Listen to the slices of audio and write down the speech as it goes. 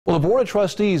Well, the Board of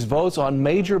Trustees votes on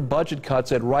major budget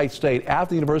cuts at Wright State after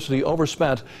the university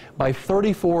overspent by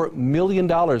 $34 million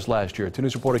last year. 2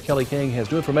 News reporter Kelly King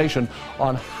has new information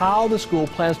on how the school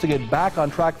plans to get back on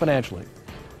track financially.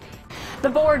 The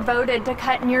board voted to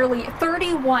cut nearly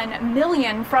 $31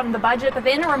 million from the budget, but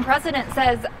the interim president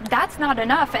says that's not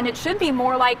enough and it should be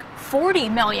more like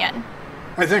 $40 million.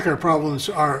 I think our problems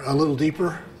are a little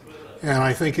deeper, and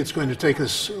I think it's going to take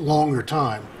us longer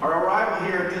time. Our arrival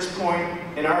here at this point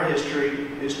in our history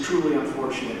is truly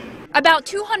unfortunate. About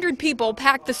 200 people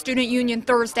packed the student union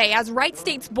Thursday as Wright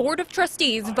State's Board of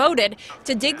Trustees voted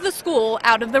to dig the school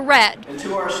out of the red. And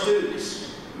to our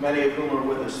students, many of whom are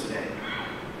with us today,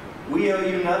 we owe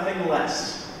you nothing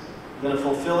less than a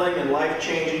fulfilling and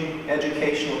life-changing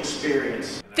educational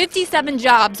experience. 57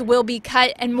 jobs will be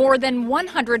cut and more than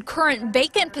 100 current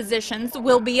vacant positions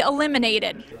will be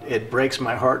eliminated. It breaks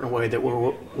my heart in a way that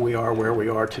we are where we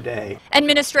are today.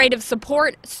 Administrative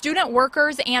support, student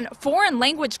workers, and foreign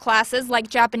language classes like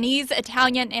Japanese,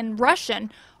 Italian, and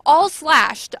Russian all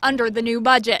slashed under the new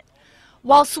budget.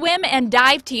 While swim and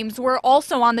dive teams were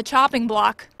also on the chopping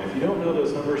block. If you don't know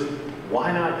those numbers,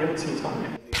 why not give it some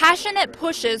time? Passionate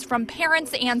pushes from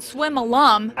parents and swim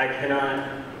alum. I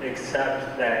cannot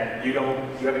accept that you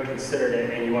haven't considered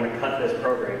it and you want to cut this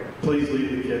program. Please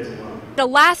leave the kids alone. The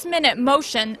last-minute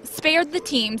motion spared the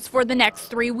teams for the next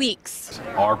 3 weeks.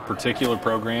 Our particular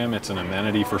program, it's an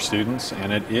amenity for students,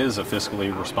 and it is a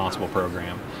fiscally responsible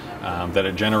program. That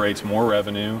it generates more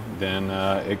revenue than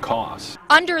it costs.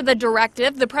 Under the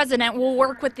directive, the president will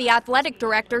work with the athletic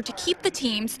director to keep the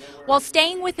teams while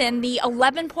staying within the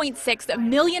 $11.6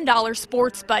 million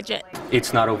sports budget.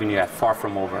 It's not over yet, far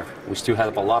from over. We still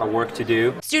have a lot of work to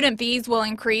do. Student fees will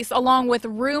increase along with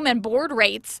room and board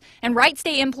rates, and Wright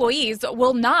State employees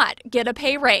will not get a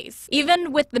pay raise.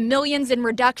 Even with the millions in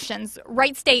reductions,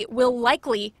 Wright State will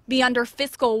likely be under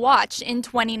fiscal watch in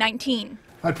 2019.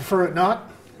 I'd prefer it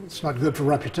not. It's not good for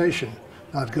reputation,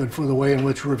 not good for the way in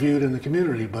which we're viewed in the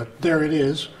community, but there it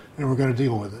is, and we're going to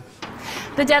deal with it.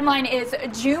 The deadline is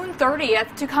June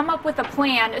 30th to come up with a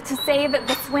plan to save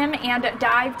the swim and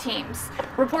dive teams.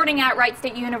 Reporting at Wright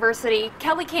State University,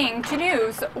 Kelly King, 2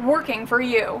 News, working for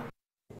you.